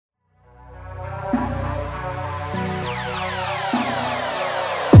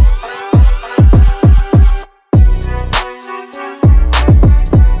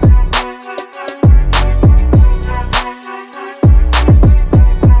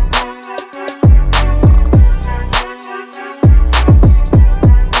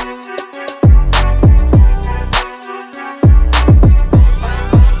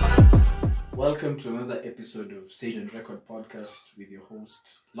Say and Record podcast with your host,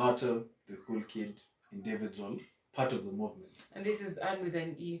 Lato, the cool kid, individual, part of the movement. And this is Anne with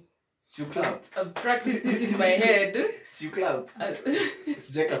an E. You clap. I've practiced this in my head. You clap. It's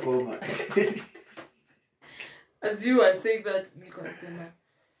Jeka Koma. As you were saying that,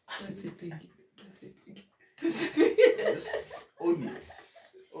 don't say Peggie. Don't say Peggie. Don't say Peggie. Just own it.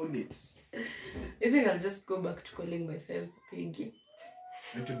 Own it. I think I'll just go back to calling myself Peggie.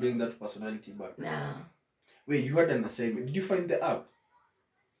 Want to bring that personality back? Nah. Wait, you had an assignment. Did you find the app?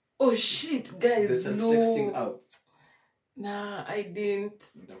 Oh shit, guys. The self-texting app. Nah, I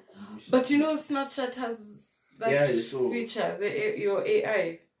didn't. But you know, Snapchat has that feature, your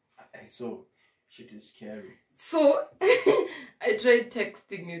AI. I saw. Shit is scary. So, I tried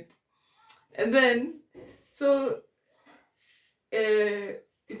texting it. And then,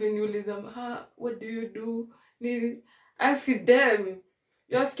 even you leave them, what do you do? Ask it, damn,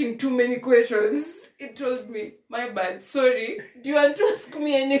 you're asking too many questions. It told me, my bad, sorry. Do you want to ask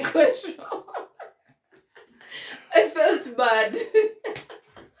me any question? I felt bad.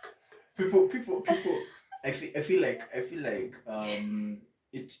 People. I feel like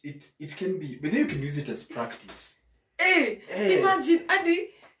it can be, but then you can use it as practice. Hey. Imagine, Adi,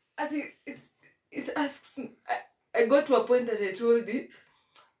 it asks me. I got to a point that I told it,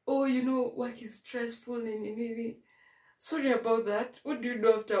 oh, you know, work is stressful. Sorry about that. What do you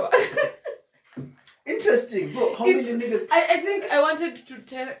do after work? Interesting, bro. How many niggas? I think I wanted to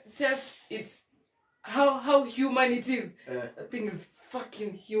test its how human it is. I think it's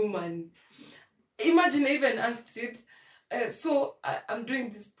fucking human. Imagine I even asked it, so I'm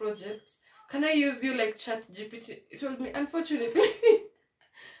doing this project. Can I use you like Chat-GPT? It told me, unfortunately,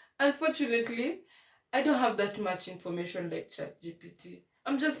 I don't have that much information like Chat-GPT.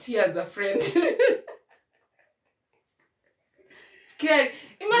 I'm just here as a friend. Scared.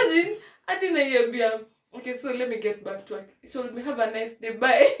 Imagine, I didn't hear. Okay, so let me get back to it. It told me, have a nice day,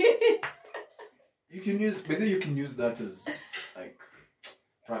 bye. You can use that as like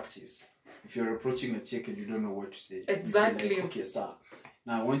practice. If you're approaching a chick and you don't know what to say. Exactly. Like, okay, sir.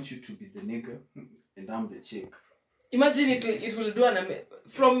 Now I want you to be the nigga and I'm the chick. Imagine it will do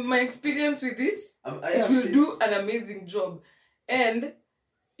from my experience with it, it will do an amazing job. And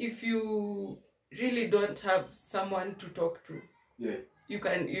if you really don't have someone to talk to, you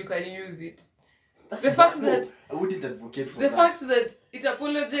can use it. That's the fact that I wouldn't advocate for the that. fact that it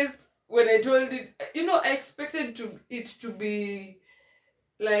apologized when I told it, I expected it to be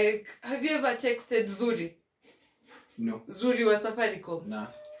like, have you ever texted Zuri? No. Zuri was Safaricom. Nah.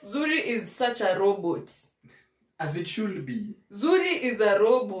 Zuri is such a robot. As it should be. Zuri is a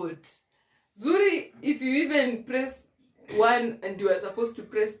robot. Zuri, if you even press 1 and you are supposed to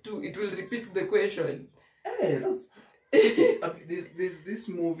press 2, it will repeat the question. Hey, that's... there's this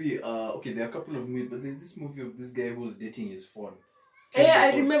movie, okay, there are a couple of movies, but there's this movie of this guy who was dating his phone.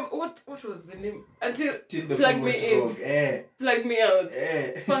 I remember, what was the name? Till the plug me in. Plug me out.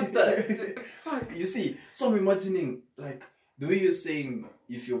 Faster. Fuck. You see, so I'm imagining, like, the way you're saying,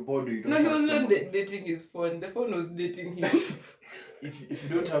 if you're bored or you don't he was not dating his phone. The phone was dating him. if you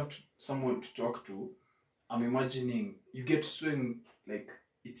don't have someone to talk to, I'm imagining you get to swing, like,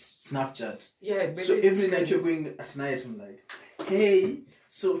 it's Snapchat. Yeah, but so every night you're going at night, I'm like, hey,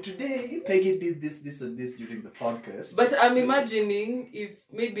 so today Peggie did this and this during the podcast. But I'm imagining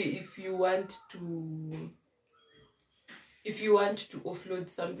if you want to offload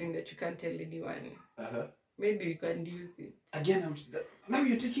something that you can't tell anyone, maybe you can use it. Again, now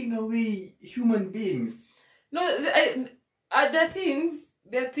you're taking away human beings. No, there are things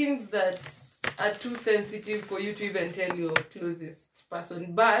that are too sensitive for you to even tell your closest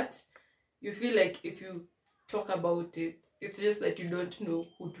person. But you feel like if you talk about it, it's just that you don't know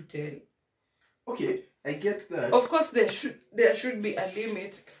who to tell. Okay, I get that. Of course, there should be a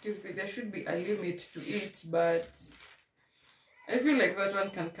limit. Excuse me, there should be a limit to it, but I feel like that one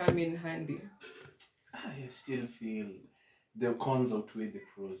can come in handy. I still feel the cons outweigh the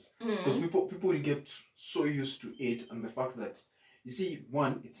pros. Because people will get so used to it, and the fact that, you see,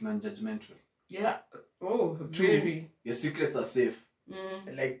 1, it's non-judgmental. Yeah. Oh, 2, very. your secrets are safe.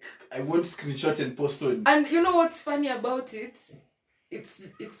 Like, I won't screenshot and post on. And you know what's funny about it? It's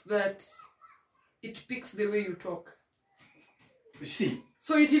that it picks the way you talk. You see?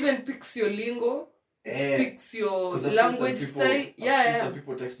 So it even picks your lingo. It picks your language style. I've seen some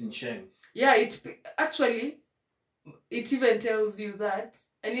people texting Shen. Yeah, it even tells you that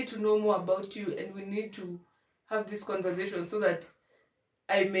I need to know more about you and we need to have this conversation so that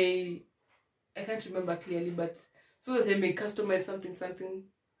I can't remember clearly, but so that I may customize something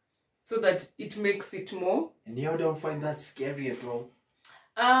so that it makes it more. And you don't find that scary at all?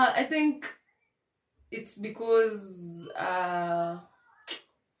 I think it's because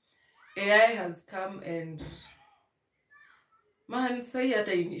AI has come and man, say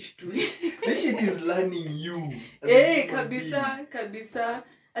hata inishtui. This shit is learning you. Kabisa.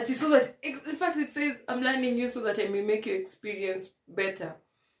 So that, in fact, it says, I'm learning you so that I may make your experience better.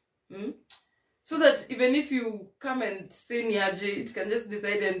 So that even if you come and say Niaje, it can just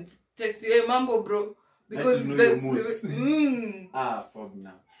decide and text you, hey, mambo, bro. Because that's from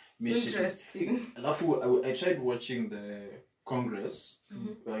now. Interesting. I tried watching the Congress,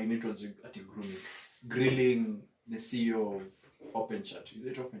 it was at a grilling the CEO of OpenChat. Is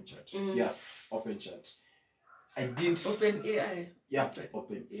it OpenChat? Yeah, OpenChat. I didn't. OpenAI. Yeah,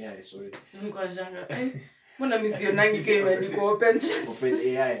 OpenAI. Sorry. OpenAI.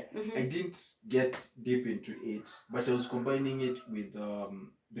 I didn't get deep into it, but I was combining it with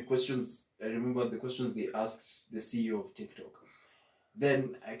the questions. I remember the questions they asked the CEO of TikTok.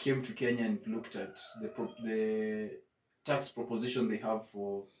 Then I came to Kenya and looked at the tax proposition they have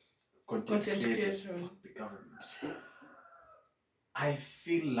for content creators. Fuck the government. I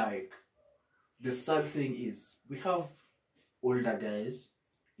feel like the sad thing is we have older guys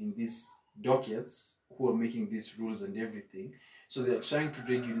in these dockets who are making these rules and everything. So they're trying to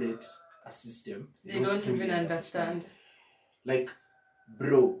regulate a system they don't even understand. Like,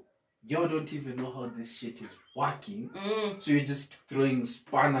 bro, you don't even know how this shit is working. So you're just throwing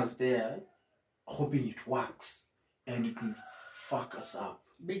spanners there, hoping it works. And it will fuck us up.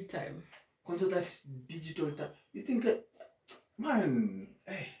 Big time. Consider that digital time. You think, man,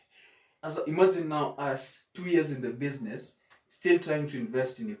 hey. Imagine now us 2 years in the business, still trying to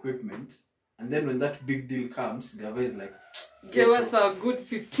invest in equipment, and then when that big deal comes, Gava is like, give us a good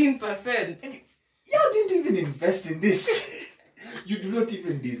 15%. And you didn't even invest in this. You do not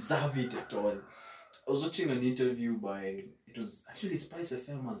even deserve it at all. I was watching an interview it was actually Spice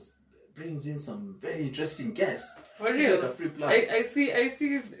FM brings in some very interesting guests. For real? Like a free plug. I see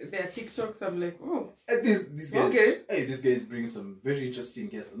their TikToks, I'm like, oh. And these guys, okay. Hey, these guys bring some very interesting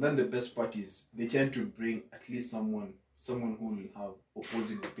guests. And then the best part is they tend to bring at least someone who will have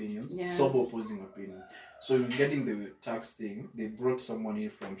opposing opinions, opposing opinions. So in getting the tax thing, they brought someone in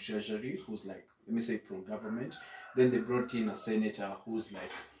from Treasury who's like, let me say pro-government. Then they brought in a senator who's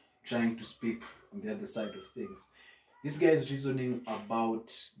like trying to speak on the other side of things. This guy is reasoning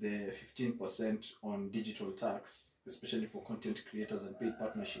about the 15% on digital tax, especially for content creators and paid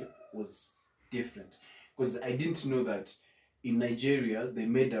partnership, was different. Because I didn't know that in Nigeria, they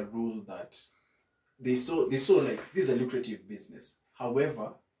made a rule that they saw like, this is a lucrative business.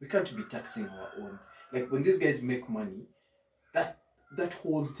 However, we can't be taxing our own. Like, when these guys make money, that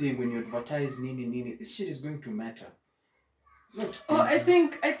whole thing, when you advertise nini, this shit is going to matter. I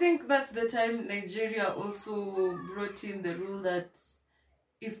think that's the time Nigeria also brought in the rule that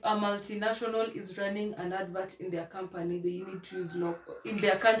if a multinational is running an advert in their company, they need to use in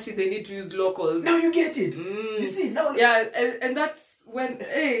their country they need to use locals. Now you get it. You see now. Yeah, and that's when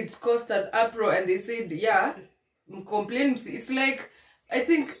it caused an uproar, and they said, complain. It's like, I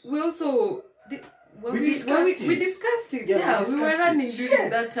think we also we discussed it. Yeah, we were running during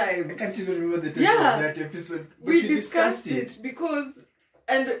that time. I can't even remember the title of that episode. But we discussed it because,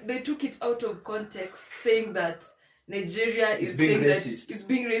 and they took it out of context, saying that Nigeria is saying that it's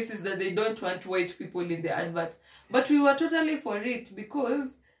being racist, that they don't want white people in the adverts. But we were totally for it, because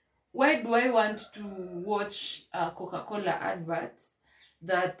why do I want to watch a Coca-Cola advert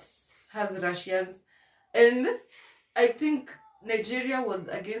that has Russians? And I think Nigeria was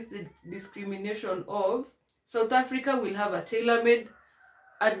against the discrimination of South Africa will have a tailor-made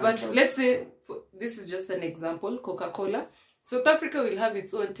advert. Let's say, this is just an example, Coca-Cola. South Africa will have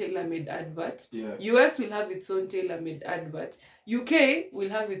its own tailor-made advert. Yeah. US will have its own tailor-made advert. UK will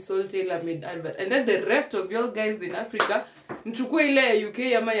have its own tailor-made advert. And then the rest of your guys in Africa, mchukue ile ya UK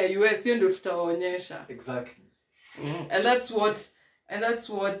ama ya US, hiyo ndio tutawaonyesha. Exactly. And that's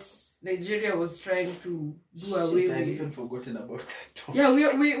what Nigeria was trying to do away with. I'd even forgotten about that topic.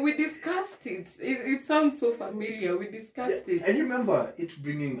 Yeah, we discussed it. It sounds so familiar. We discussed it. I remember it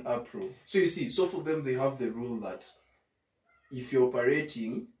bringing uproar. So you see, so for them they have the rule that if you're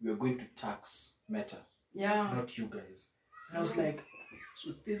operating, we're going to tax Meta. Yeah. Not you guys. And I was like,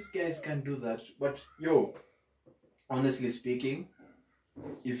 so these guys can do that. But honestly speaking,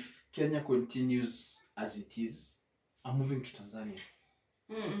 if Kenya continues as it is, I'm moving to Tanzania.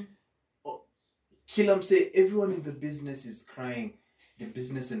 Kilam say everyone in the business is crying. The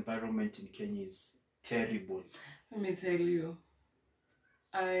business environment in Kenya is terrible. Let me tell you,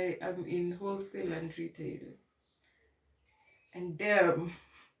 I am in wholesale and retail. And damn.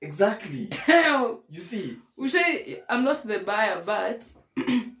 Exactly. Damn. You see. I'm not the buyer, but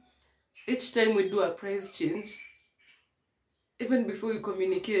each time we do a price change, even before we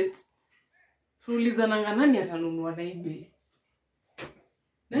communicate, tuulizananga nani atanunua na hii bei?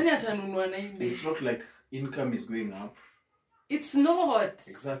 Nani atanunua na hii bei? It's not like income is going up. It's not.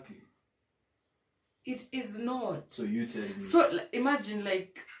 Exactly. It is not. So you tell me. So imagine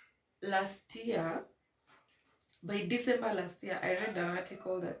like last year, by December last year, I read an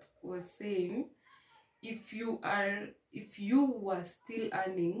article that was saying if you were still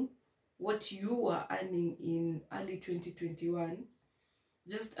earning what you were earning in early 2021,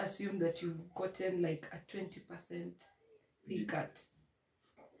 just assume that you've gotten like a 20% pay cut.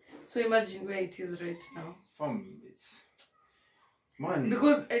 So imagine where it is right now. It's money.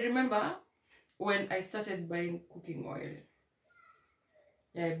 Because I remember when I started buying cooking oil.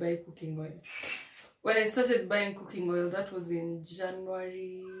 Yeah, I buy cooking oil. When I started buying cooking oil, that was in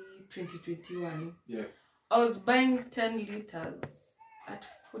January 2021. Yeah. I was buying 10 liters at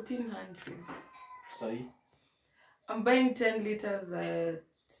 1,400. Sorry? I'm buying 10 liters at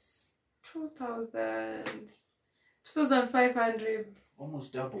 2,500.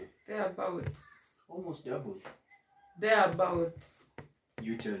 Almost double. Thereabouts. Almost double. Thereabouts.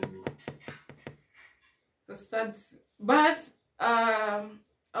 You tell me. The stats. But I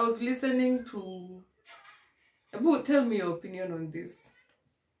was listening to... Abu, tell me your opinion on this.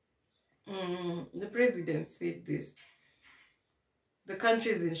 The president said this. The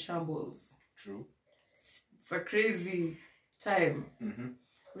country is in shambles. True. It's a crazy time. Mm-hmm.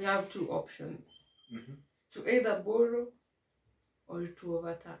 We have two options. Mm-hmm. To either borrow or to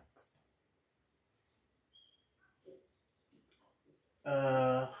overtax.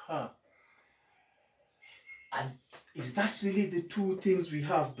 And is that really the two things we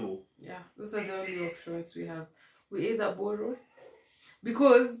have though? Yeah, those are the only options we have. We either borrow,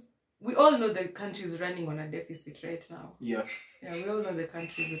 because we all know the country is running on a deficit right now. Yeah. Yeah, we all know the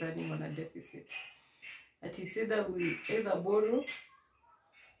country is running on a deficit. But it's either we either borrow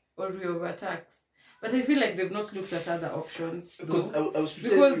or we overtax. But I feel like they've not looked at other options. Because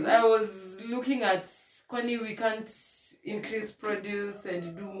I was looking at Kwani, we can't increase produce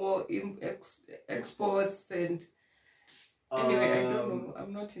and do more exports and anyway, I don't know.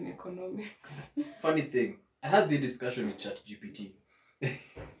 I'm not in economics. Funny thing, I had the discussion with ChatGPT.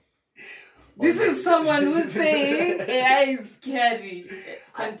 This is someone who's saying AI is scary.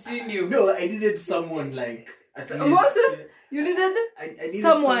 Continue. No, I needed someone like at least. You needed I needed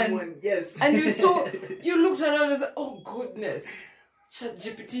someone. Yes. And you looked around and said, "Oh goodness,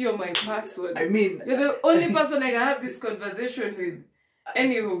 ChatGPT, you're my password." I mean, you're the only person I can have this conversation with.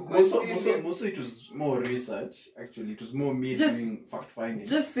 Anywho, most it was more research. Actually, it was more me doing fact finding.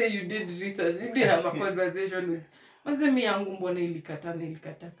 Just say you did research. You didn't have a conversation with. For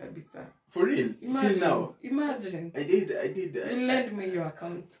real? Imagine, till now. Imagine. I did. You lend me your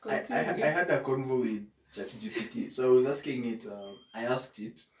account. I had a convo with ChatGPT. So I was asking it, I asked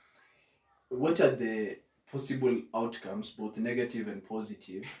it, what are the possible outcomes, both negative and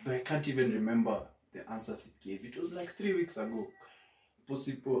positive? But I can't even remember the answers it gave. It was like 3 weeks ago.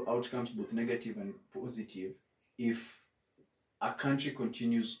 Possible outcomes, both negative and positive, if a country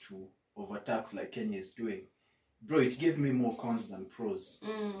continues to overtax like Kenya is doing. Bro, it gave me more cons than pros.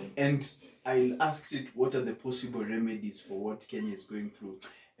 And I asked it, what are the possible remedies for what Kenya is going through?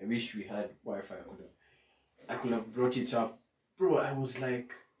 I wish we had Wi-Fi. I could have brought it up. Bro, I was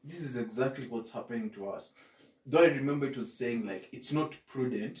like, this is exactly what's happening to us. Though I remember it was saying like, it's not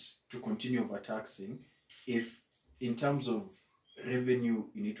prudent to continue overtaxing if in terms of revenue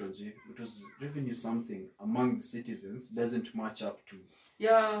in it was revenue something among the citizens doesn't match up to.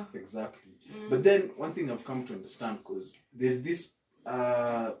 Yeah. Exactly. But then one thing I've come to understand, because there's this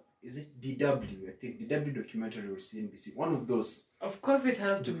is it DW? I think DW documentary or CNBC. One of those. Of course it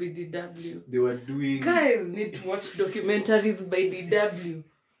has to be DW. They were doing... Guys need to watch documentaries by DW.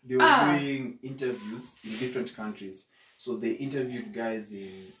 They were doing interviews in different countries. So they interviewed guys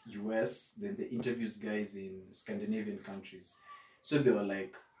in US, then they interviewed guys in Scandinavian countries. So they were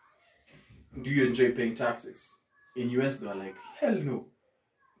like, do you enjoy paying taxes? In US, they were like, hell no.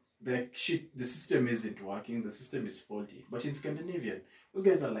 The system isn't working, the system is faulty. But in Scandinavian, those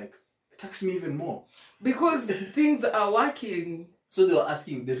guys are like, tax me even more. Because things are working. So they were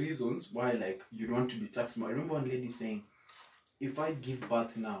asking the reasons why like you'd want to be taxed more. I remember one lady saying, if I give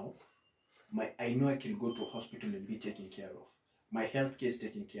birth now, I know I can go to a hospital and be taken care of. My healthcare is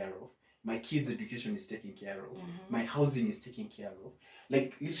taken care of. My kids' education is taken care of. My housing is taken care of.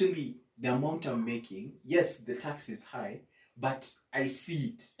 Like literally the amount I'm making, yes, the tax is high, but I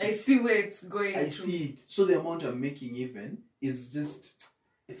see it. I see where it's going. I see it. So the amount I'm making even is just,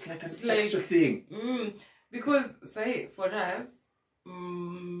 it's like an extra thing. Because say for us,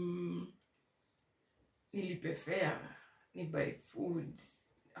 nilipe fare, ni buy food,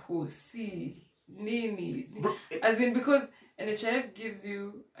 hosi, nini. As in, because NHIF gives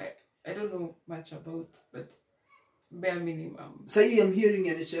you, I don't know much about, but bare minimum. Say I'm hearing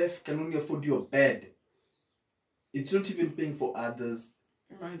NHIF can only afford your bed. It's not even paying for others.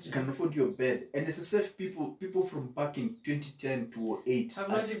 Imagine. Can afford your bed. And SSF people from back in 2010 to 08 have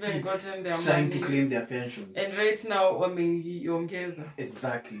not even gotten their trying money to claim their pensions. And right now, wameiongeza.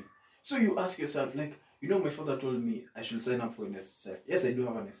 Exactly. So you ask yourself, like, my father told me I should sign up for an SSF. Yes, I do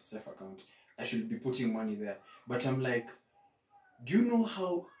have an SSF account. I should be putting money there. But I'm like, do you know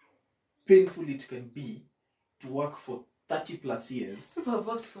how painful it can be to work for 30 plus years? People have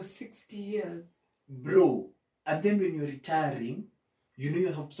worked for 60 years. Bro. And then when you're retiring,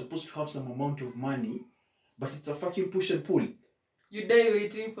 you're supposed to have some amount of money, but it's a fucking push and pull. You die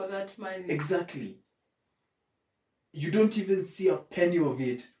waiting for that money. Exactly. You don't even see a penny of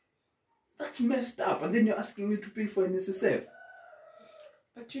it. That's messed up. And then you're asking me to pay for an SSF.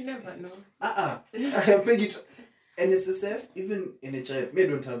 But you never know. I am paying it. NSSF, even NHIF, may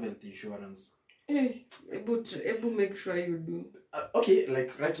don't have health insurance. Able make sure you do. Okay,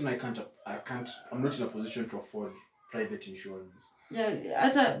 like right now I'm not in a position to afford private insurance.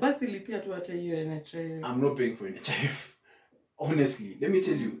 Yeah, basi lipia tu hata hiyo NHIF. I'm not paying for NHIF. Honestly, let me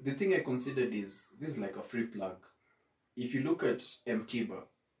tell you, the thing I considered is this is like a free plug. If you look at MTIBA,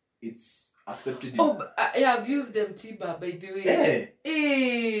 it's accepted. I've used MTIBA, by the way.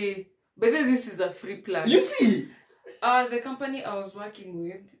 Hey. But then this is a free plug. You see? The company I was working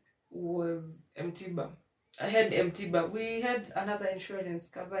with was MTIBA. I had MTIBA. We had another insurance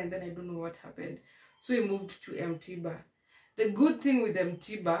cover, and then I don't know what happened. So we moved to MTIBA. The good thing with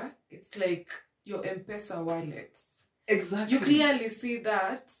MTIBA, it's like your M-Pesa wallet. Exactly. You clearly see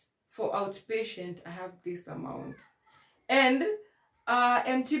that for outpatient, I have this amount. And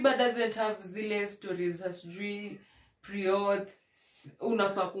MTIBA doesn't have zile stories as pre-auth,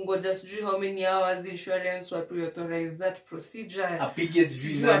 unafaa kungoja sijui how many hours insurance wa pre-authorize that procedure. Apige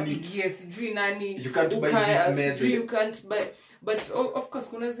sijui nani. You can't buy this method. You can't buy. But of course,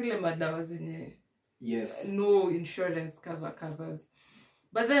 kuna zile madawa zenye. Yes. No insurance covers.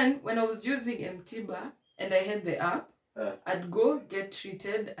 But then, when I was using MTIBA and I had the app, I'd go get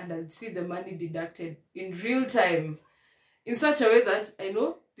treated and I'd see the money deducted in real time. In such a way that I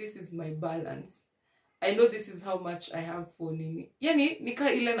know this is my balance. I know this is how much I have for nini. Yani,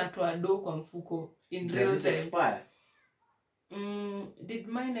 nika ile natoa do kwa mfuko in real time. Does it expire? Did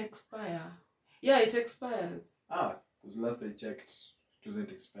mine expire? Yeah, it expires. Because last I checked, it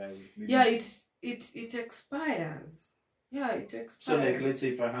wasn't expiring. Maybe. Yeah, it expires. Yeah, it expires. So like, let's say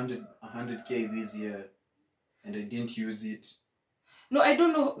if I 100K this year and I didn't use it. No, I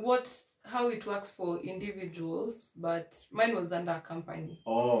don't know how it works for individuals, but mine was under a company.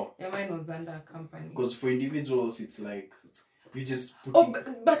 Oh. Yeah, mine was under a company. Because for individuals, it's like, you just put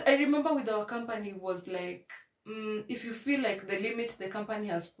but I remember with our company was like, if you feel like the limit the company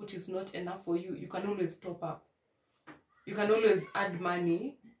has put is not enough for you, you can always top up. You can always add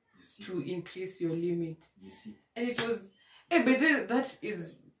money to increase your limit. You see. And it was, but that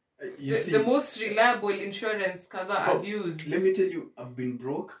is the most reliable insurance cover I've used. Let me tell you, I've been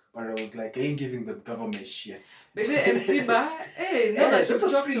broke, but I was like, I ain't giving the government shit. But the MTIBA, that you've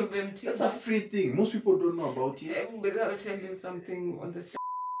talked of MTIBA. That's a free thing. Most people don't know about it. But I'll tell you something on the side.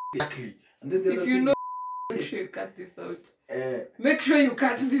 Exactly. And then if you know, make sure you cut this out. Make sure you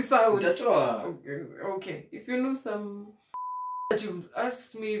cut this out. That's all. Okay. If you know some that you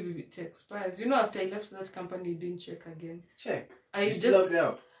asked me if it expires, after I left that company, didn't check again. Check. I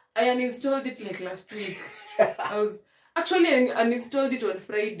uninstalled it like last week. I was actually uninstalled it on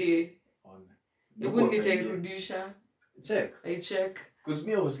Friday. Check. I check. Because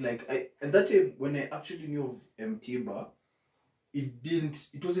me, I was like, at that time when I actually knew of MTIBA,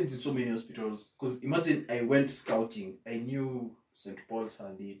 it wasn't in so many hospitals. Because imagine I went scouting. I knew St. Paul's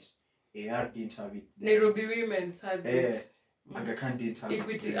had it. AR didn't have it. Nairobi Women's has it. Aga Khan didn't have it.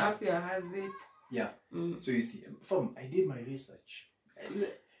 Equity Afia has it. Yeah. So you see, I did my research.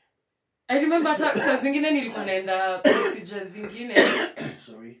 I remember saa zingine nilikuwa naenda procedures zingine.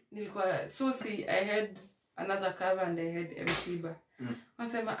 Sorry. Nilikuwa I had another cover and I had MTIBA.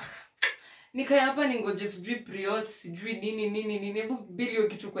 Nasema nikaya hapa ningoje sijui pre-auth sijui nini hebu bilio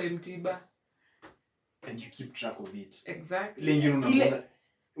kitu kwa MTIBA. And you keep track of it. Exactly.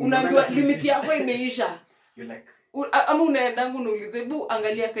 Unajua limit yako imeisha. You're like ama unaendangu naulize hebu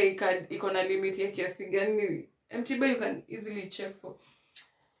angalia kai card iko na limit ya kiasi gani. MTIBA you can easily check for.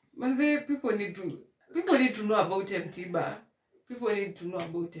 Manze, people need to know about MTIBA. People need to know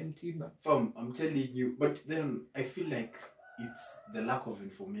about MTIBA. I'm telling you, but then I feel like it's the lack of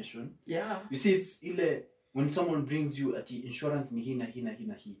information. Yeah. You see, it's when someone brings you at the insurance ni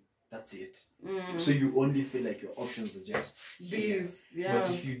hi, that's it. So you only feel like your options are just these. Yeah. But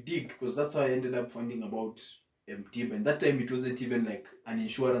if you dig, because that's how I ended up finding about MTB, and that time it wasn't even like an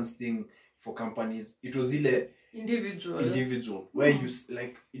insurance thing for companies. It was individual where you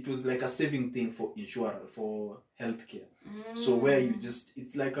like, it was like a saving thing for insurance, for healthcare. So where you just,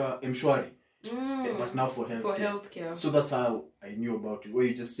 it's like a mshwari, but now for healthcare. So that's how I knew about it, where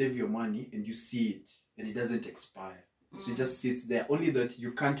you just save your money and you see it and it doesn't expire. So it just sits there, only that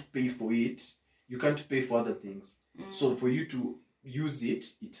you can't pay for it, you can't pay for other things. So for you to use it,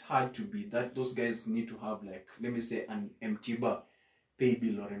 it had to be that those guys need to have, like, let me say, an MTBA pay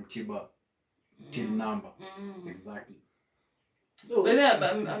bill or MTBA till number. Exactly. So but yeah,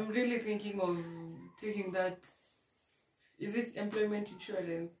 I'm really thinking of taking that. Is it employment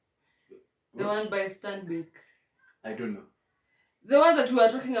insurance? The one by Stanbic. I don't know. The one that we are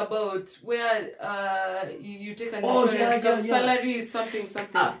talking about, where you take an insurance, salary is something.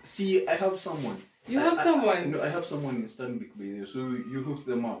 See, I have someone. You have someone? No, I have someone in Stanbic by there, so you hook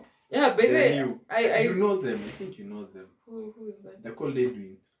them up. Yeah, but you know them. I think you know them. Who is that? They're called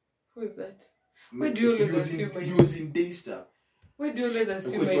Edwin. Who is that? Where do you always assume I know? He was in Daystar. Where do you always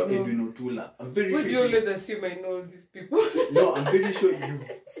assume I know? Edwin Otula. I'm very Where sure. do you always assume I know all these people? No, I'm very sure you.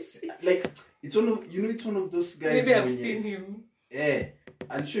 Like, it's one of, it's one of those guys. Maybe I've seen him. Yeah,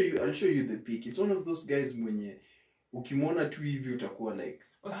 I'll show you the pic. It's one of those guys mwenye ukimwona tu hivi utakuwa like.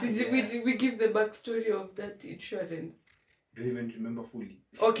 We give the backstory of that insurance. Don't even remember fully.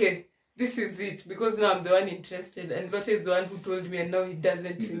 Okay, this is it, because now I'm the one interested, and Lotte is the one who told me, and now he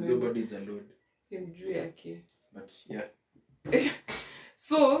doesn't remember. Nobody's alone. But yeah.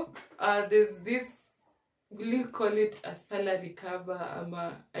 So there's this. Will you call it a salary cover?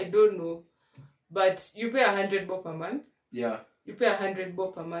 I don't know, but you pay 100 bob per month. Yeah. You pay 100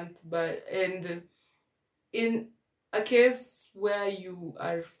 bob per month, and in a case where you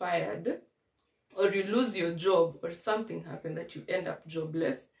are fired or you lose your job or something happened that you end up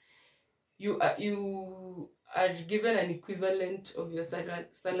jobless, you are given an equivalent of your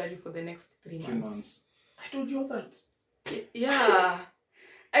salary for the next 3 months. I told you all that. Yeah.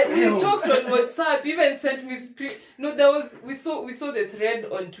 We talked on WhatsApp. You even sent me screen. No, we saw the thread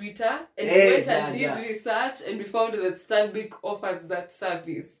on Twitter, and we went and did research, and we found that Stanbic offers that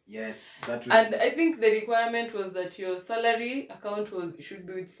service. Yes, and I think the requirement was that your salary account should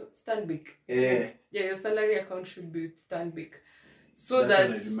be with Stanbic. Yeah, your salary account should be with Stanbic. So that's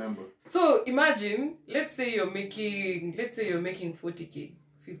what I remember. So imagine, let's say you're making 40k,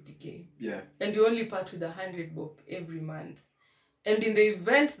 50k. Yeah. And you only part with 100 bob every month. And in the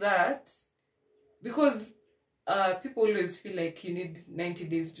event that, because people always feel like you need 90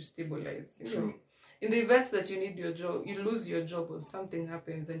 days to stabilize. True. In the event that you need your job, you lose your job or something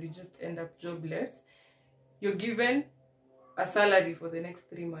happens and you just end up jobless, you're given a salary for the next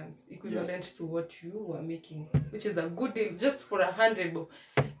 3 months equivalent to what you were making, which is a good deal just for 100 bob.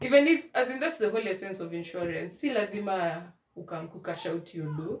 Even if, I think that's the whole essence of insurance. Si lazima cash out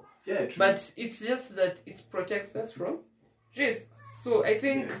your dough. Yeah, true. But it's just that it protects us from risks. So I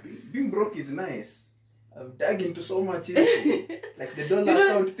think being broke is nice. I've dug into so much like the dollar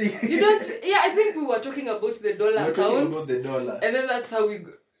account thing. I think we were talking about the dollar account. Talking about the dollar. And then that's how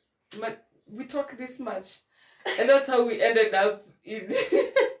we talk this much. And that's how we ended up in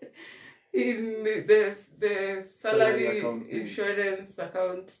the salary insurance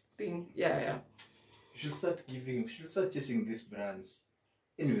account thing. Yeah. You should start chasing these brands.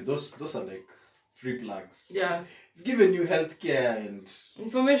 Anyway, those are like free plugs. Yeah. We've given you healthcare and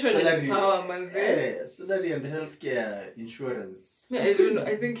information salary, is power, man. Yeah, salary and healthcare insurance. Yeah, I don't know.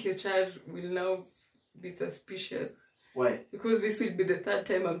 I think your child will now be suspicious. Why? Because this will be the 3rd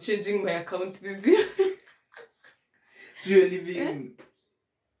time I'm changing my account this year. So you're leaving...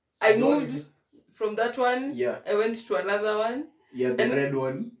 I moved from that one. Yeah. I went to another one. Yeah, the red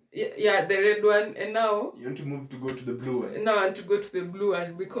one. Yeah, the red one. And now... You want to move to go to the blue one? Now I want to go to the blue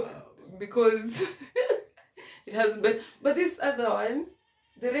one because it has been... But this other one,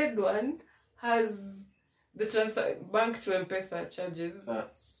 the red one, has the bank to M-Pesa charges.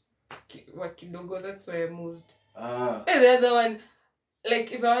 Wakidogo, that's why I moved. And the other one,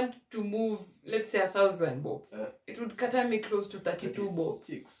 like if I want to move, let's say 1,000 bob, it would cut me close to 32 bob.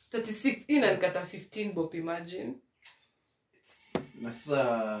 36 in and cut 15 bob, imagine. That's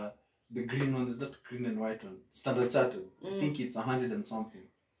the green one, is that green and white one? Standard Chartered. I think it's 100 and something.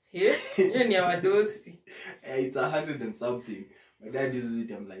 Yeah? It's 100 and something. My dad uses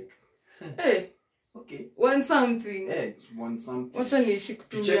it, I'm like, hey. Okay. One something. Yeah, it's one something.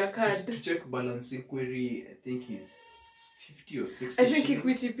 To check balancing query, I think is 50 or 60 I think shillings.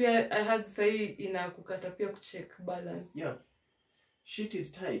 Equity pia I had say ina kukata pia kucheck balance. Yeah. Shit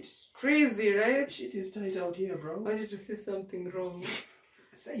is tight. Crazy, right? Shit is tight out here, bro. I wanted to say something wrong.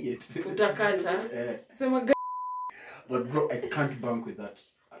 Say it. Utakata. But bro, I can't bank with that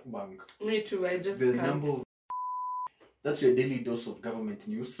bank. Me too, I just the can't. Number of... That's your daily dose of government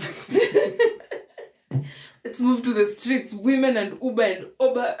news. Let's move to the streets. Women and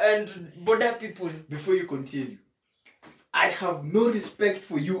Uber and boda people. Before you continue, I have no respect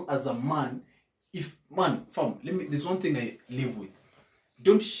for you as a man. Fam, there's one thing I live with.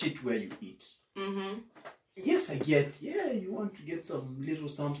 Don't shit where you eat. Mm-hmm. Yes, I get. Yeah, you want to get some little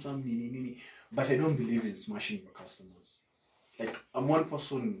some nini. But I don't believe in smashing your customers. Like, I'm one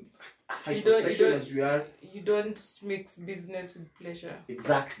person, hypersexual as we are. You don't mix business with pleasure.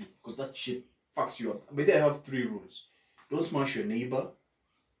 Exactly, because that shit fucks you up. But then I have 3 rules. Don't smash your neighbor.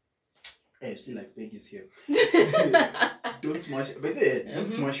 Hey, see, like Peggie's here. Don't smash. But then, don't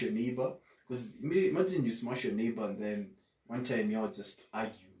smash your neighbor. Because imagine you smash your neighbor and then one time y'all just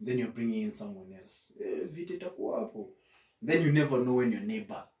argue. Then you're bringing in someone else. Then you never know when your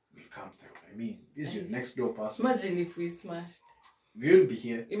neighbor will come through. I mean, this is your next door person. Imagine if we smashed. We wouldn't be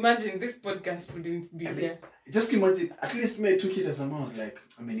here. Imagine this podcast wouldn't be here. Just imagine. At least me, I took it as a man. I was like,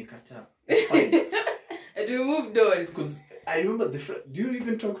 I'm in Qatar. It's fine. And we moved on. Because I remember do you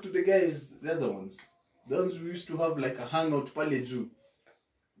even talk to the guys, the other ones? The ones who used to have like a hangout pale.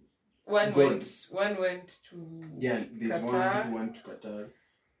 One went to yeah, there's Qatar. One who went to Qatar.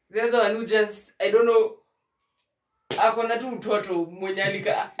 The other one who just, I don't know, akona tu utoto mwenye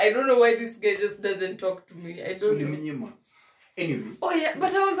alika. I don't know why this guy just doesn't talk to me. I don't know. Anyway. Oh yeah,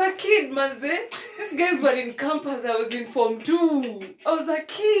 but I was a kid, manze. These guys were in campus. I was in Form 2. I was a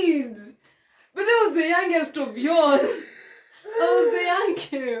kid. But I was the youngest of yours. I was the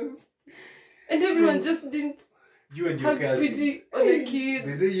youngest. And everyone just didn't you and your have pity on the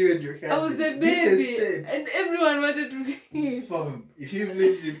kid. You and your cousin. I was the baby. And everyone wanted to be if you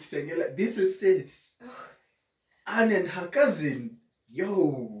lived in Kitengela, this estate. Anne and her cousin,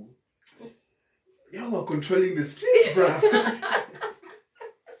 y'all were controlling the streets, bruh.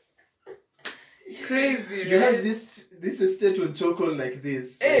 Crazy, right? You had this estate on chocolate like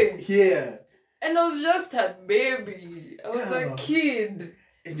this. Hey. Like here. And I was just a baby. I was a kid.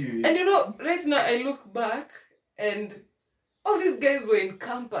 Anyway. And you know, right now I look back and all these guys were in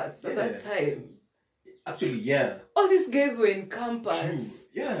campus at that time. Actually, yeah. All these guys were in campus. True.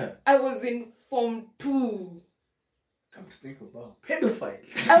 Yeah. I was in Form 2. Come to think about pedophile.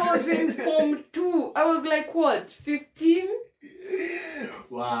 I was in Form 2. I was like what, 15?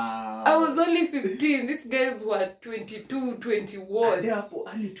 Wow. I was only 15. These guys were 22, 21. They are for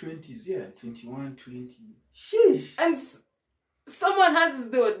early 20s, yeah. 21, 20. Sheesh. And someone has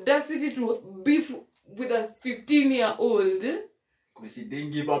the audacity to beef with a 15-year-old. Because she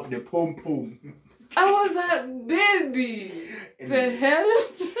didn't give up the pom-pom. I was a baby. The hell?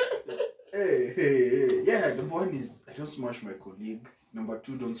 Hey. Yeah, the one is, I don't smash my colleague. Number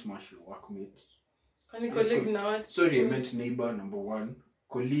 2, don't smash your workmate. Can you colleague now? Sorry, I meant neighbor, number 1.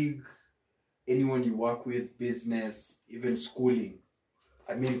 Colleague, anyone you work with, business, even schooling.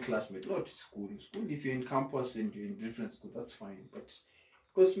 I mean classmate, not school. School, if you're in campus and you're in different school, that's fine. But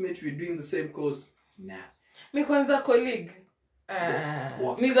coursemate, we're doing the same course, nah. Me kwanza colleague.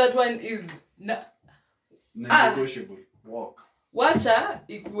 Me that one is non-negotiable. Walk. Wacha,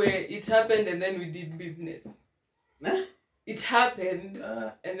 it happened and then we did business. Nah? It happened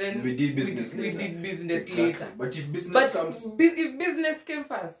and then we did business later. We did business exactly. later. But if business comes... if business came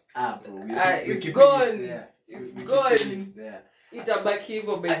first, bro, it's gone. It's gone. There. Itabaki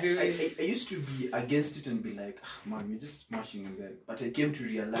hivyo by the way. I used to be against it and be like, man, we're just smashing in there. But I came to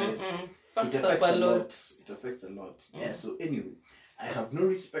realize it affects a lot. It affects a lot. Yeah, so anyway, I have no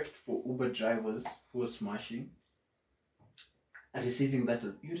respect for Uber drivers who are smashing and receiving that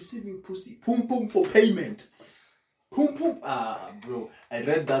as, you're receiving pussy. Pum pum for payment. Pum pum. Bro, I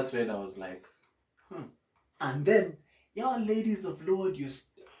read that thread, I was like, And then, y'all ladies of Lord,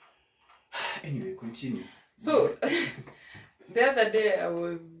 anyway, continue. So, the other day I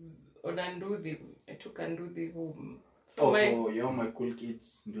was on nduthi. I took nduthi home. So for my cool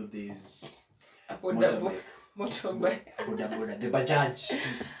kids, nduthi is motorbike. Bodaboda, the Bajaj.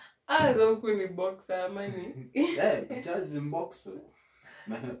 The huku ni boxer, money. Yeah, Bajaj is in boxer.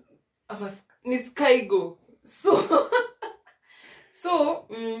 Ni Skygo. So,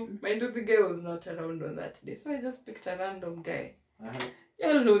 my nduthi guy was not around on that day. So I just picked a random guy.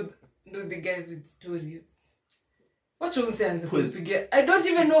 Y'all know the guys with stories. What should we say? I don't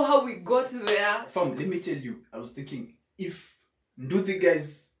even know how we got there. Fam, let me tell you. I was thinking, if nduthi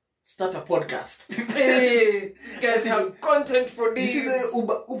guys start a podcast. Hey, guys have content for days. You see the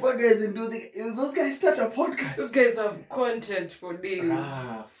Uber guys and those guys start a podcast. Those guys have content for days.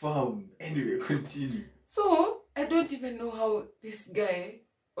 Fam. Anyway, continue. So, I don't even know how this guy,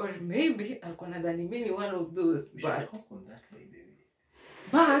 or maybe alikuwa nadhani mimi ni one of those,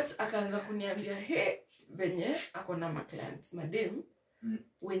 but akaanza kuniambia venye akona ma clients madem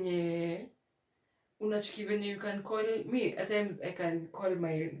wenye unachiki venye you can call me at times. I can call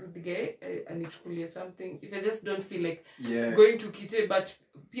my guy anichukulie something if I just don't feel like going to Kite, but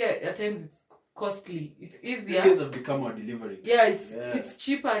at times it's costly. It's easier. These have become our delivery. It's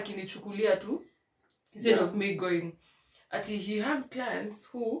cheaper akinichukulia tu instead of me going. He has clients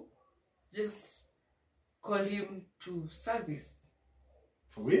who just call him to service.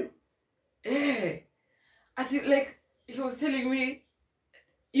 For real? Yeah. Like he was telling me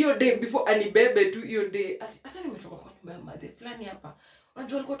hiyo day before anibebe tu hiyo day hata nimetoka kwa nyumba ya madhe fulani hapa,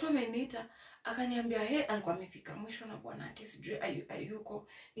 unajua alikuwa tu ameniita akaniambia alikuwa amefika mwisho na bwana yake sijui ayuko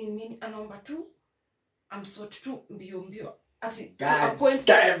nini anaomba tu amsort tu mbio to a point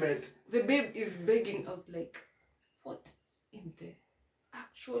that the babe is begging. I was like, what in the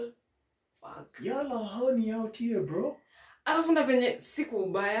actual fuck? Y'all are honey out here, bro. Alafu na venye siku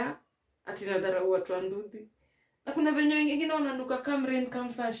ubaya nadharau watu wa nduthi. Na kuna venye wengine wananuka come rain come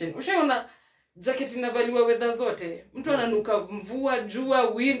sunshine. Ushaona jacket inavaliwa weather zote. Mtu ananuka mvua, jua,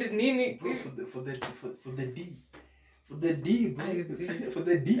 wind nini. Bro, for the D. For the D, bro. For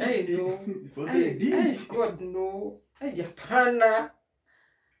the D. I know. For the D. God no.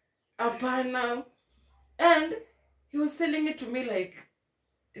 Apana. And he was telling it to me like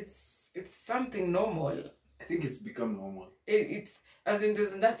it's something normal. I think it's become normal. It's as in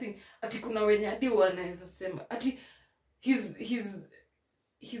there's nothing. Kuna wenye hadi wanaweza sema he's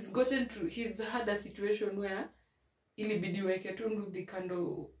had a situation where ilibidi weke tu nduthi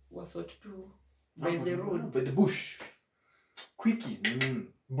kando wasort tu by the road. By the bush. Quickie.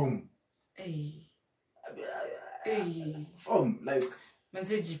 Boom. Hey. From like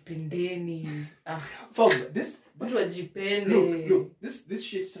manze jipendeni. From this watu wajipende. Look, this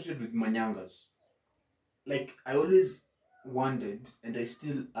shit started with manyangas. Like I always wondered, and I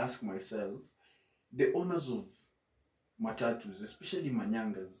still ask myself, the owners of matatus, especially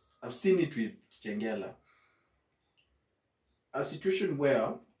manyangas, I've seen it with Chengela. A situation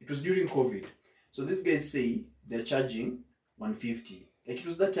where it was during COVID. So these guys say they're charging 150. Like it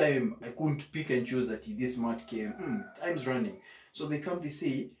was that time I couldn't pick and choose that this smart came. Time's running. So they come, they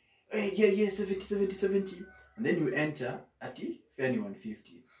say, hey, 70. And then you enter at fairly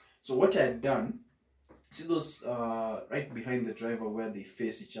 150. So what I had done, see those right behind the driver where they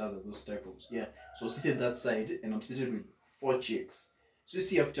face each other, those type of, so seated that side and I'm seated with 4 chicks. So you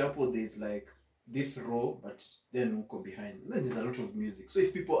see after Chapo there's like this row, but then Uko behind. And then there's a lot of music. So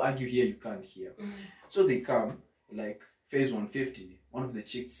if people argue here, you can't hear. So they come, like phase 150. One of the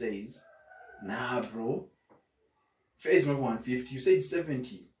chicks says, nah bro, phase not 150, you said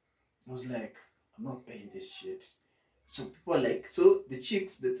 70. I was like, I'm not paying this shit. So people are like, so the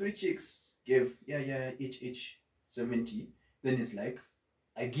 3 chicks gave each 70. Then it's like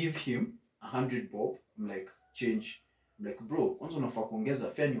I give him 100 bob. I'm like, change. I'm like, bro, once unafaa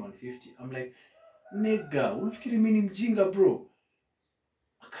kuongeza fare ni 150. I'm like, nigga, unafikiri mimi ni mjinga bro?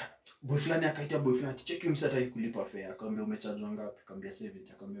 Boy fulani akaita boy fulani, check him sasa kulipa fare. Akamwambia umechajwa ngapi? Akamwambia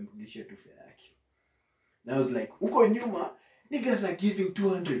 70. Akamwambia mrudishie tu fare yake. And I was like, uko nyuma, niggas are giving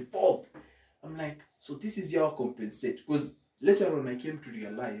 200 bob. I'm like, so this is your compensate. Because later on I came to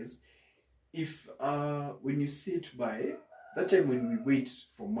realize, if when you sit by that time when we wait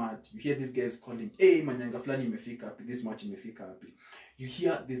for mat, you hear these guys calling, hey manyanga flani imefika hapi, this much imefika hapi. You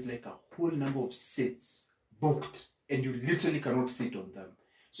hear there's like a whole number of seats booked and you literally cannot sit on them.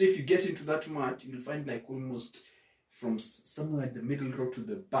 So if you get into that mat, you'll find like almost from somewhere in the middle row to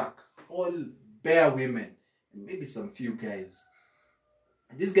the back, all bare women and maybe some few guys.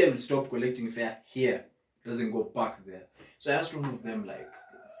 And this guy will stop collecting fare here, doesn't go back there. So I asked one of them like,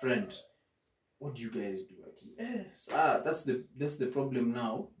 friend, what do you guys do? Yes. That's the problem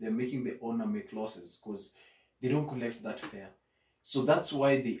now. They're making the owner make losses because they don't collect that fare. So that's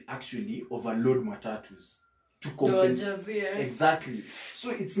why they actually overload matatus to compensate. Exactly.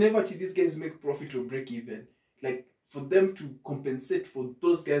 So it's never till these guys make profit or break even. Like for them to compensate for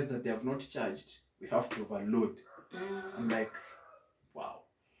those guys that they have not charged, we have to overload. I'm like, wow.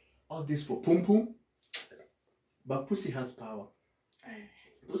 All this for pum pum. But pussy has power.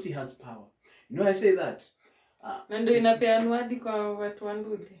 Pussy has power. You know I say that. Na ndio inapeanwa hadi kwa watu wa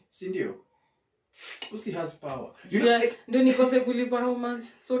nduthi. Si ndio? Pussy has power. You know, like, ndio nikose kulipa how much?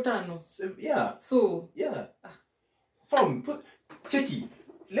 So 5. Yeah. So yeah. From Checkie.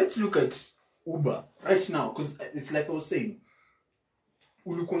 let's look at Uber right now, because it's like I was saying,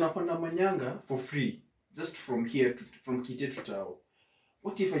 ulikuwa unapanda Manyanga for free, just from here from Kite to Tao.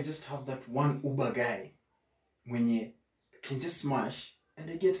 What if I just have that one Uber guy mwenye can just smash and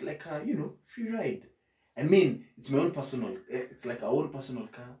I get like a, free ride? I mean, it's my own personal, it's like our own personal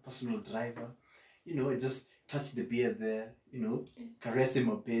car, personal driver. I just touch the beer there, caress him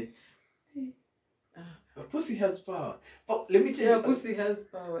a bit. A pussy has power. But let me tell you. Yeah, pussy has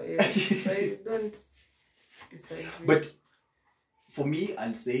power. Yeah. I don't disagree. But for me,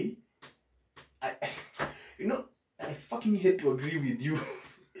 I'll say, I fucking hate to agree with you.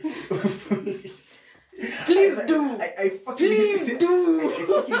 Please do. I fucking hate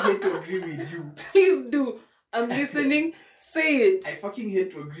to agree with you. Please do. I'm listening. Say it. I fucking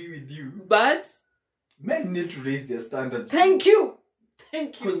hate to agree with you. But men need to raise their standards. Thank you.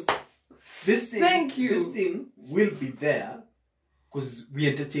 Because this thing will be there because we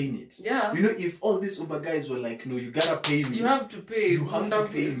entertain it. Yeah. If all these Uber guys were like, no, you gotta pay me. You have to pay. You have to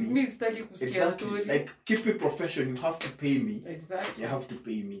pay me. Exactly. Like, keep it professional. You have to pay me. Exactly. You have to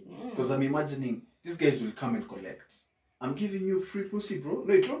pay me. Because I'm imagining these guys will come and collect. I'm giving you free pussy, bro.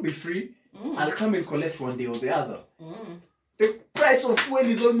 No, it won't be free. I'll come and collect one day or the other. The price of fuel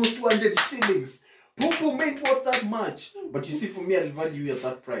is almost 200 shillings. Pum ain't worth that much. But you see, for me, I'll value you at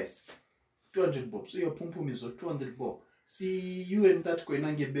that price. 200 bob. So your pum is worth 200 bob. See, you and that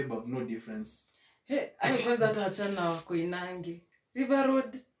Koinange babe have no difference. Hey, kwanza taachana Koinange. River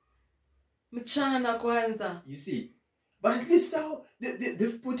Road. Mchana kwanza. You see? But at least now,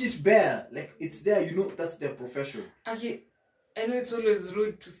 they've put it bare. Like, it's there, that's their profession. Okay, I know it's always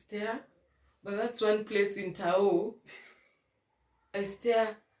rude to stare, but that's one place in Tao. I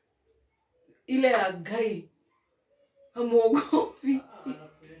stare. Ile a guy. Hamuogopi.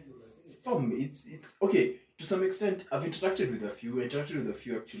 It's okay. To some extent, I've interacted with a few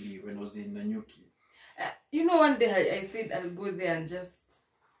actually when I was in Nanyuki. One day I said I'll go there and just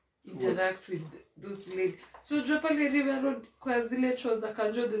interact with those ladies. So Drapali River Road, kwa zile chos za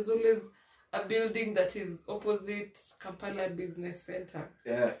Kanjo, there's always a building that is opposite Kampala Business Center.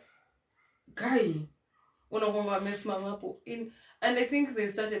 Yeah. Guy, unakwamba mesimama hapo in, and I think they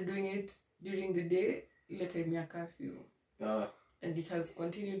started doing it during the day, ile time ya curfew. And it has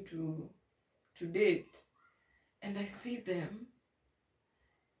continued to date. And I see them,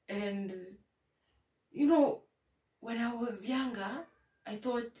 and when I was younger, I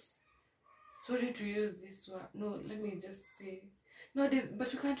thought, sorry to use this one. No, let me just say, no,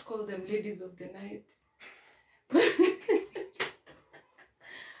 but you can't call them ladies of the night.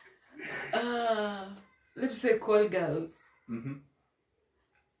 Let's say call girls.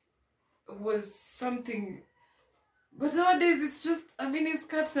 Was something, but nowadays it's just it's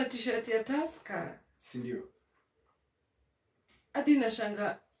skirts na t-shirt ya Tusker. Sindio. Adi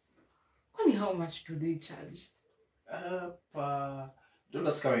nashanga, kwani how much do they charge? Don't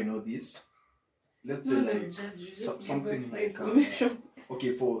ask how I know this. Let's say something like information.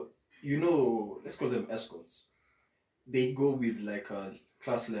 Okay, for let's call them escorts. They go with like a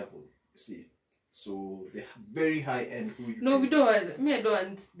class level, you see. So they have very high end. We don't want. I don't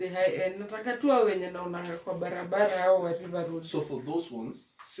want the high end. Nataka tu wenye naona kwa barabara au River Road. So for those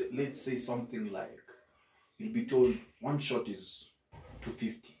ones, let's say something like, you'll be told one shot is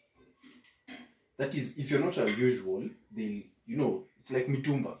 250. That is, if you're not a usual, it's like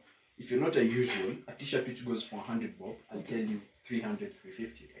mitumba. If you're not a usual, a t-shirt which goes for 100 bob, I'll tell you 300,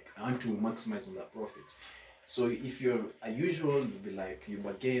 350. Like, I want to maximize on that profit. So if you're a usual, you'll be like, you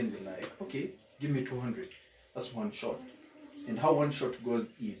bargain, you're like, okay, give me 200. That's one shot. And how one shot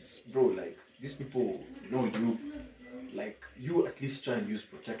goes is, bro, like, these people you at least try and use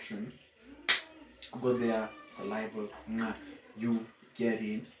protection. Go there, saliva, you get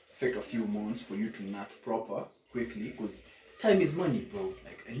in, fake a few months for you to nut proper quickly, because time is money, bro.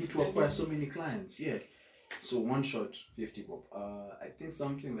 Like, I need to acquire so many clients, yeah. So one shot, 50 bob. I think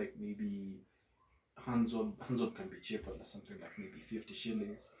something like maybe hands on can be cheaper, or something like maybe 50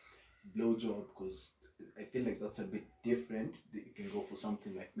 shillings. Blowjob, because I feel like that's a bit different. You can go for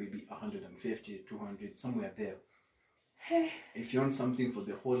something like maybe 150, 200, somewhere there. If you want something for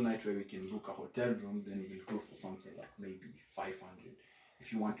the whole night where we can book a hotel room, then we'll go for something like maybe 500.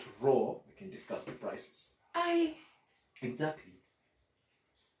 If you want raw, we can discuss the prices. Exactly.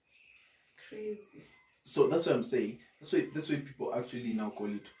 It's crazy. So that's what I'm saying. That's why people actually now call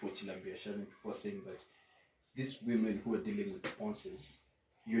it pochila biashara. People are saying that these women who are dealing with sponsors,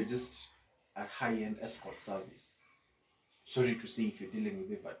 you're just a high-end escort service. Sorry to say if you're dealing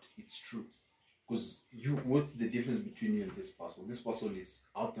with it, but it's true. Because what's the difference between you and this person? This person is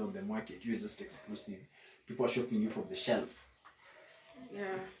out there on the market. You're just exclusive. People are shopping you from the shelf.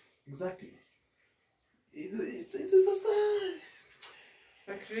 Yeah. Exactly. It's just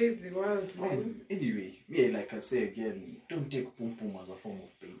a crazy world, man. Anyway, yeah, like I say again, don't take pum pum as a form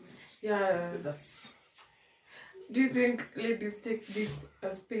of payment. Yeah. That's. Do you think ladies take dick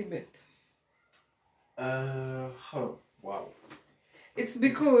as payment? Wow. It's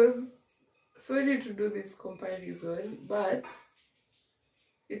because, sorry to do this comparison, but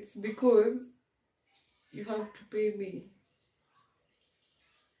it's because you have to pay me.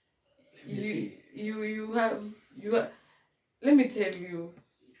 You have. Let me tell you.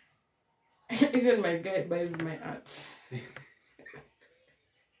 Even my guy buys my art.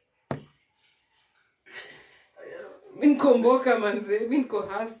 Minko mboka manze, minko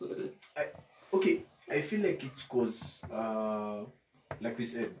hustle. Okay, I feel like it's because, like we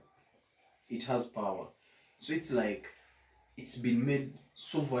said, it has power. So it's like, it's been made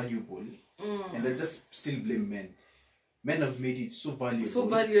so valuable, and I just still blame men. Men have made it so valuable. So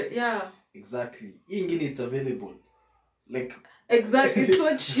valuable, yeah. Exactly. It's available. Like. Exactly, it's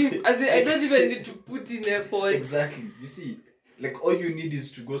so cheap. I don't even need to put in effort. Exactly. You see, like all you need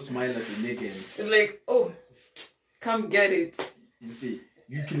is to go smile at a naked. It's like, oh, come get it. You see,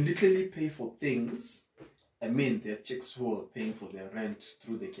 you can literally pay for things. I mean, there are chicks who are paying for their rent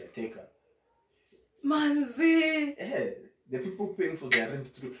through the caretaker. Manzi. Yeah, there are people paying for their rent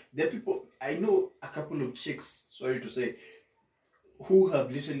through. There are people. I know a couple of chicks. Sorry to say, who have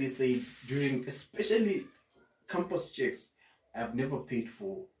literally said during, especially campus chicks, I've never paid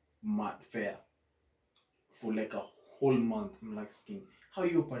for fare for like a whole month. I'm like, asking, how are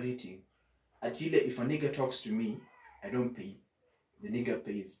you operating? Until if a nigga talks to me, I don't pay. The nigga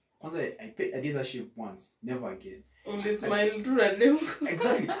pays. Once I did that shit once, never again. Only smile to random.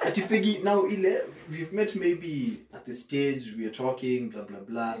 Exactly. At Peggie, now we've met maybe at the stage, we are talking, blah blah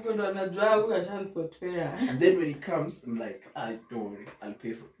blah. And then when it comes, I'm like, don't worry, I'll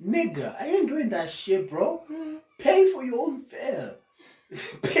pay for it. Nigga, I ain't doing that shit, bro. Pay for your own fare.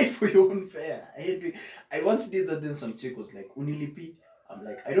 Pay for your own fare. I once did that, then some chick was like, Unilipi. I'm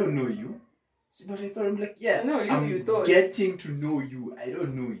like, I don't know you. See, but I thought, I'm like, yeah, no, I'm getting to know you. I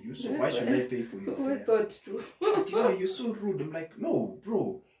don't know you, so why should I pay for your fare? I thought too. But you're so rude. I'm like, no,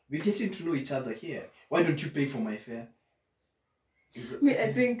 bro, we're getting to know each other here. Why don't you pay for my fare?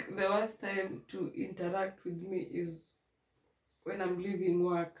 I think the worst time to interact with me is when I'm leaving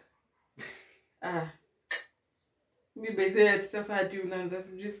work. Me by there sasa hati unaanza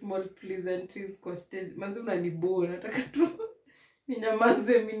sijui small pleasantries kwa stage. Manzi unanibore, nataka tu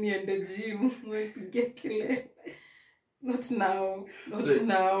ninyamaze mimi niende gym, nipige kile. Not now.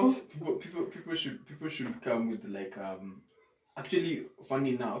 Now. People should come with like actually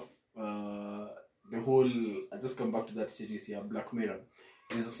funny enough, the whole, I just come back to that series here, Black Mirror.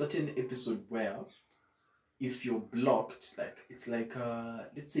 There's a certain episode where if you're blocked, like it's like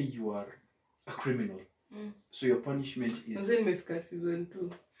let's say you are a criminal. So your punishment is. And then season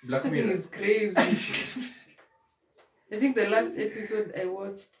 2. Black Mirror is crazy. I think the last episode I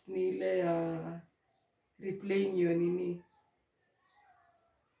watched Nile replaying your nini.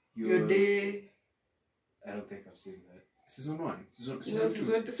 Your day. I don't think I've seen that. Season 1. Season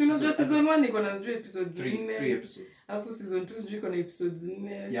 2. Season 1 iko na episode 3 episodes. Alafu season 2 iko na episodes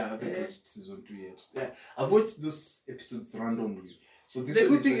 4. Yeah, I haven't watched season 2 yet. Yeah, I've watched those episodes randomly. So this the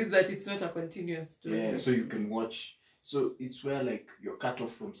good thing is that it's not a continuous story. Yeah, so you can watch. So it's where like you're cut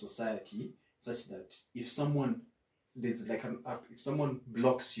off from society, such that if someone, there's like an app, if someone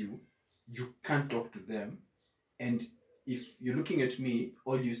blocks you, you can't talk to them. And if you're looking at me,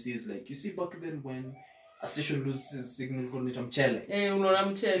 all you see is like, you see back then when a station loses signal, mchele.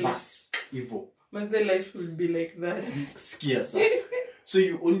 Mchele. Bas, evil. Man's life will be like that. Scares us. So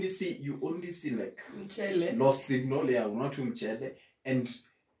you only see like mchele. Lost signal, yeah, not mchele. And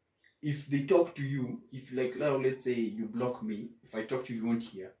if they talk to you, if like now let's say you block me, if I talk to you, you won't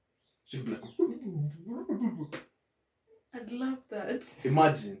hear. So you'll be like, I'd love that.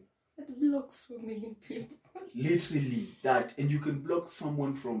 Imagine. That blocks so many people. Literally that. And you can block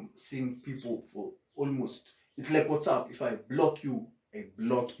someone from seeing people for almost, it's like WhatsApp. If I block you, I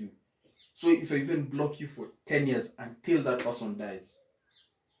block you. So if I even block you for 10 years until that person dies.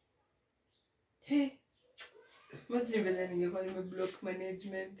 Hey. Imagine when ningekuwa nimeblock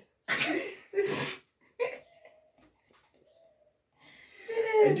management.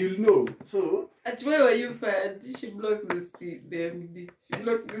 And you'll know. So at where were you fired? She blocked the MD. She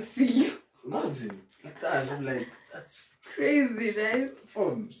blocked the CEO. Imagine like that. I'm like, that's crazy, right?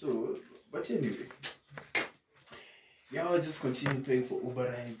 So but anyway. Y'all just continue paying for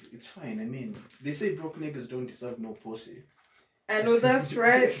Uber rides. It's fine. I mean, they say broke niggas don't deserve no pussy. I know that's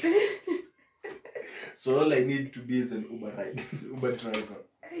right. So all I need to be is an Uber ride, Uber driver.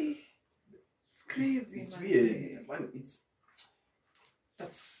 It's crazy. It's weird, man.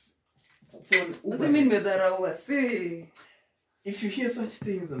 That's for an Uber. Doesn't mean medharawa. Say. If you hear such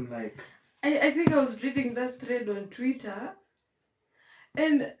things, I'm like. I think I was reading that thread on Twitter,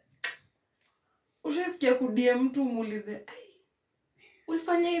 and ushasikia kudia mtu muulize,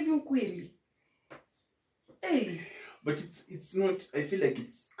 ulifanya hivi ukweli? But it's not. I feel like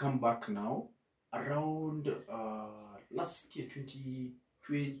it's come back now. Around last year,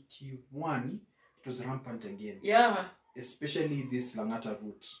 2021, it was rampant again. Yeah. Especially this Langata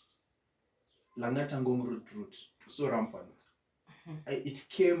route, Langata Ngong route, so rampant. It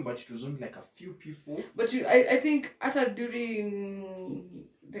came, but it was only like a few people. But I think during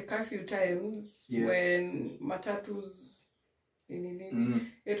the curfew times, when matatus,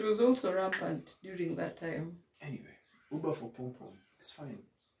 it was also rampant during that time. Anyway, Uber for Pum Pum, it's fine.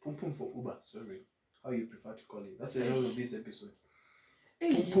 Pum Pum for Uber, sorry. How you prefer to call it. That's the title of this episode.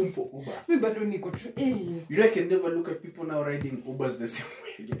 Pum Pum for Uber. You know, I can never look at people now riding Ubers the same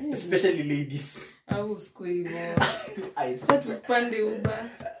way again. Especially ladies. I was going I That was Panda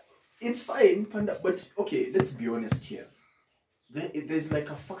Uber. It's fine, Panda. But okay, let's be honest here. There's like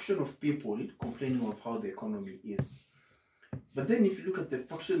a faction of people complaining of how the economy is. But then if you look at the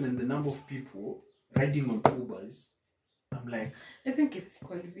faction and the number of people riding on Ubers, I'm like, I think it's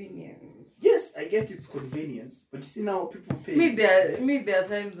convenience. Yes, I get it's convenience, but you see now people pay. Me there are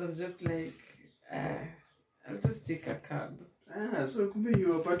times I'm just like, I'll just take a cab. So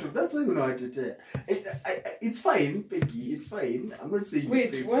you are part of that's why you know what to tell. It's fine, Peggy. It's fine. I'm not saying.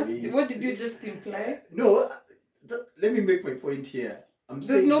 Wait, what did you just imply? No, let me make my point here.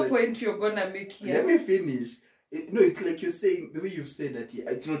 There's no point you're gonna make here. Let me finish. No, it's like you're saying the way you've said that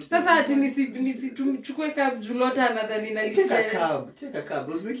it's not. Sasa ati chukue cab julota another nina. Take a cab. I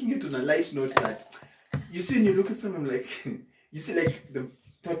was making it on a light note that you see when you look at someone like you see like the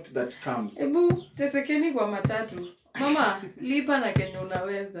thought that comes. Ebu tesekeni kwa matatu. Mama, lipa na kenye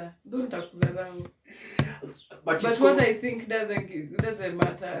unaweza. Don't akudharau. But what I think doesn't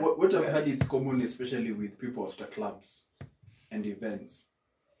matter. What I've heard it's common, especially with people after clubs and events.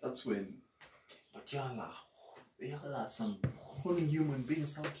 That's when. But y'all are some holy human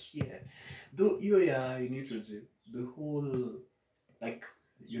beings out here. Though you need to do the whole, like,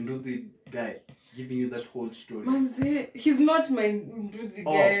 you know the guy giving you that whole story. Manze, he's not my nduthi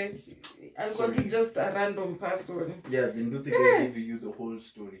guy. I'm going to just a random person. Yeah, the nduthi guy giving you the whole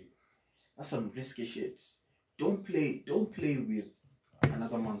story. That's some risky shit. Don't play with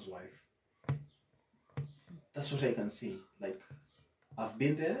another man's wife. That's what I can say. Like, I've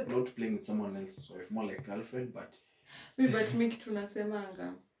been there, not playing with someone else's wife, more like girlfriend, but... But me kitu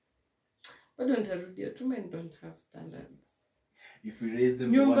nasemanga. But don't arudia, two men don't have standards. If we raise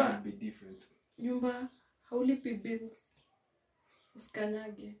them, the one will be different. Nyumba, haulipi bills.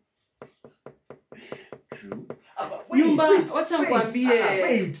 Uskanyage. True. Nyumba, wacha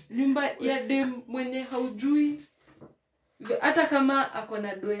nikwambie. Nyumba ya dem mwenye haujui. Hata kama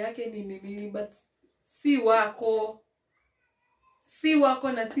akona do yake ni nini, but si wako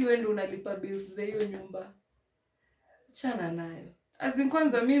na si wewe ndio unalipa bills za hiyo nyumba. Chana nayo. As in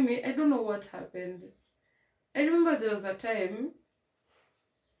kwanza mimi, I don't know what happened. I remember there was a time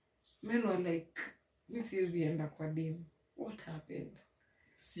men were like, mi siwezi enda kwa dem. What happened?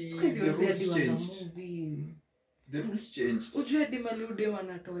 See, the rules changed. The rules changed. Ujue dem aliudem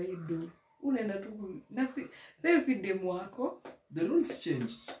anatoa ido. Unaenda tu na si dem wako. The rules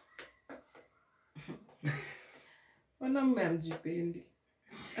changed. Wanaume amjipendi.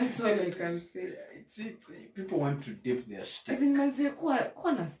 That's all I can say. People want to dip their shtick. As in manze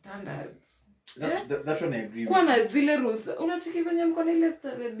kuwa na standards. That's when I agree kuwa na zile rules. Unachiki venye mko na ile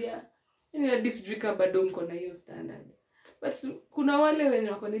standard ya. Yaani district bado mko na hiyo standard. But kuna wale wenye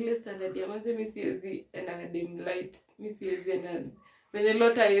wako na ile standard ya manze mimi siwezi enda na dem light. Mimi siwezi enda venye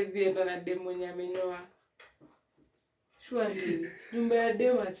lota hizi enda na dem mwenye amenyoa. Surely, nyumba ya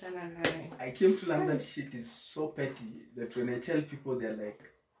dem achana naye. I came to learn that shit is so petty that when I tell people they're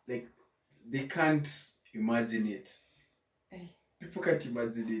like they can't imagine it. People can't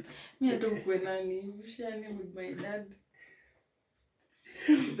imagine it. Me I don't go nani. Ushani with my dad.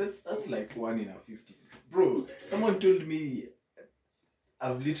 That's like 1 in a 50. Bro, someone told me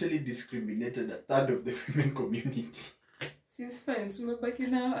I've literally discriminated a third of the women community. It's fine. So back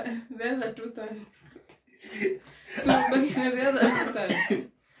in now, the other 2/3. So back in the other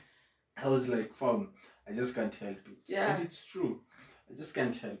 2/3. I was like, fam, I just can't help it. Yeah. And it's true. I just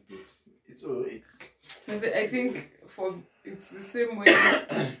can't help it. It's. I think it's the same way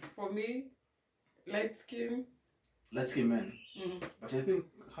for me, light skin men. But I think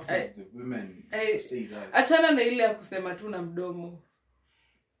half of the women say that. Achana na ile ya kusema tu na mdomo.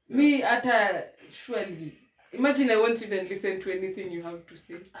 Me hata surely. Imagine I won't even listen to anything you have to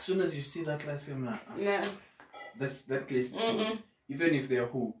say. As soon as you see that last name, nah. That place is closed. Even if they're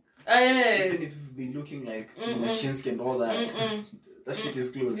who. Even if they're looking like machines and all that. That shit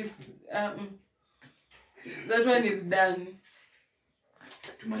is closed. That one is done.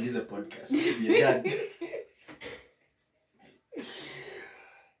 Tumalize podcast. We're done.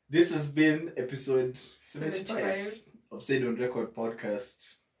 This has been episode 75 of Said on Record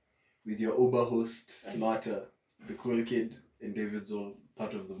podcast with your Uber host, Lotta, the cool kid, and David Zoll,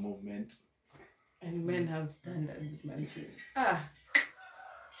 part of the movement. And men have standards, man.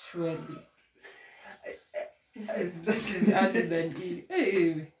 Surely. This is other than E.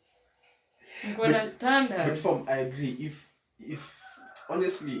 Hey. I'm gonna standard. But I agree. If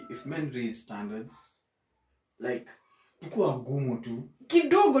honestly, if men raise standards, like tukua gumu tu.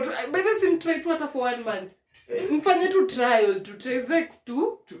 Kidogo tu. By the same try to hata for 1 month. Mfanye tu trial to try sex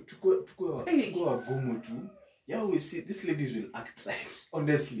tu. Tukua gumu tu. Yeah, we see these ladies will act right.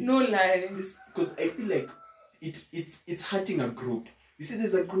 Honestly. No lie. Because I feel like it's hurting a group. You see,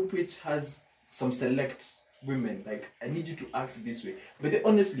 there's a group which has some select women. Like, I need you to act this way. But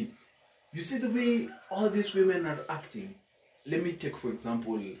honestly, you see the way all these women are acting. Let me take, for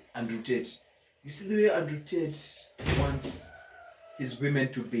example, Andrew Tate. You see the way Andrew Tate wants his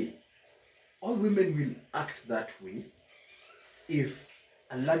women to be. All women will act that way if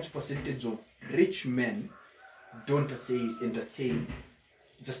a large percentage of rich men don't entertain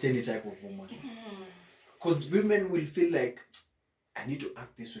just any type of woman. Because women will feel like, I need to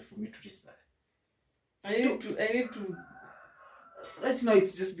act this way for me to reach that. I need to. Right now,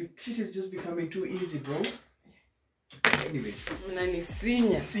 shit is just becoming too easy, bro. Anyway. See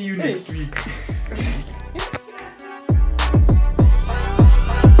you next week.